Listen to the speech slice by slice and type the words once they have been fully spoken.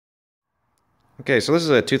Okay, so this is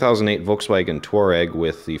a 2008 Volkswagen Touareg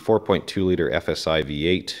with the 4.2 liter FSI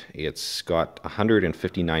V8. It's got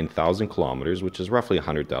 159,000 kilometers, which is roughly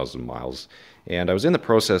 100,000 miles. And I was in the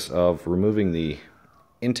process of removing the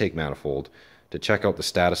intake manifold to check out the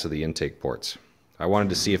status of the intake ports. I wanted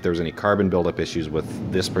to see if there was any carbon buildup issues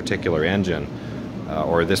with this particular engine,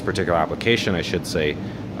 or this particular application, I should say.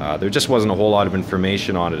 There just wasn't a whole lot of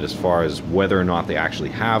information on it as far as whether or not they actually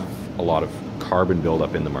have a lot of carbon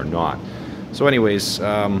buildup in them or not. So anyways,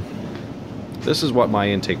 this is what my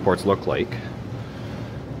intake ports look like.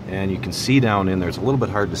 And you can see down in there, it's a little bit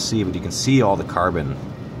hard to see, but you can see all the carbon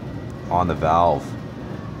on the valve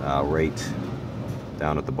right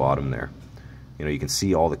down at the bottom there. You know, you can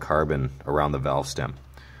see all the carbon around the valve stem.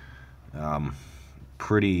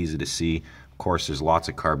 Pretty easy to see. Of course, there's lots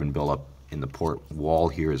of carbon buildup in the port wall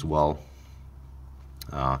here as well.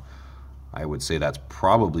 I would say that's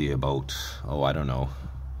probably about, oh, I don't know,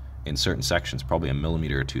 in certain sections, probably a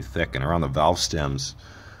millimeter or two thick, and around the valve stems,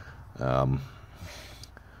 that's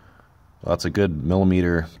a good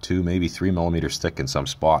millimeter, 2, maybe 3 millimeters thick in some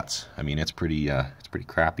spots. I mean, it's pretty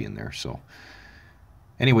crappy in there. So,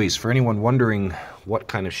 anyways, for anyone wondering what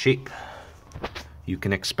kind of shape you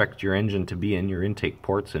can expect your engine to be in, your intake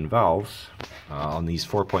ports and valves on these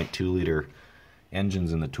 4.2 liter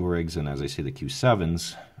engines in the Touaregs, and as I say, the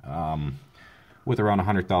Q7s. With around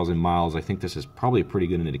 100,000 miles, I think this is probably a pretty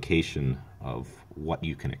good indication of what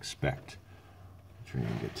you can expect. There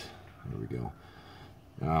we go.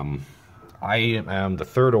 I am the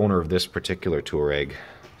third owner of this particular Touareg,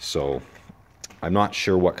 so I'm not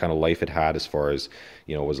sure what kind of life it had as far as,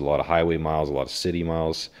 you know, it was a lot of highway miles, a lot of city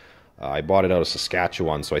miles. I bought it out of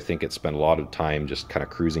Saskatchewan, so I think it spent a lot of time just kind of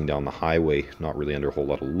cruising down the highway, not really under a whole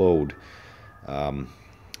lot of load.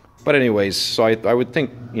 But anyways, so I would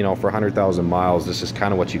think, you know, for 100,000 miles, this is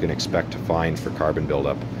kind of what you can expect to find for carbon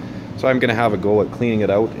buildup. So I'm going to have a go at cleaning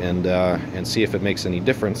it out and see if it makes any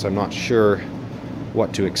difference. I'm not sure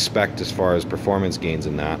what to expect as far as performance gains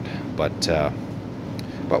in that, but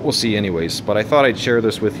we'll see anyways. But I thought I'd share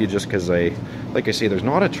this with you just because like I say, there's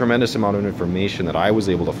not a tremendous amount of information that I was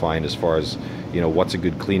able to find as far as, you know, what's a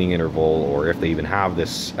good cleaning interval, or if they even have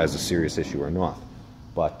this as a serious issue or not.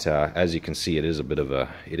 But as you can see, it is a bit of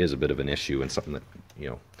an issue, and something that, you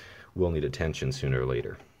know, will need attention sooner or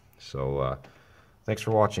later. So thanks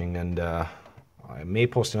for watching, and I may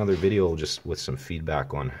post another video just with some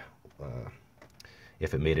feedback on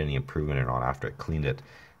if it made any improvement or not after I cleaned it,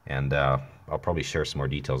 and I'll probably share some more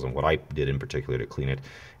details on what I did in particular to clean it.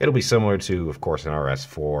 It'll be similar to, of course, an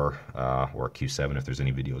RS4 or a Q7 if there's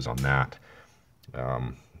any videos on that.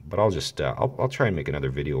 But I'll just I'll try and make another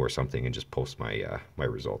video or something and just post my my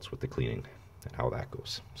results with the cleaning and how that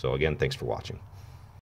goes. So again, thanks for watching.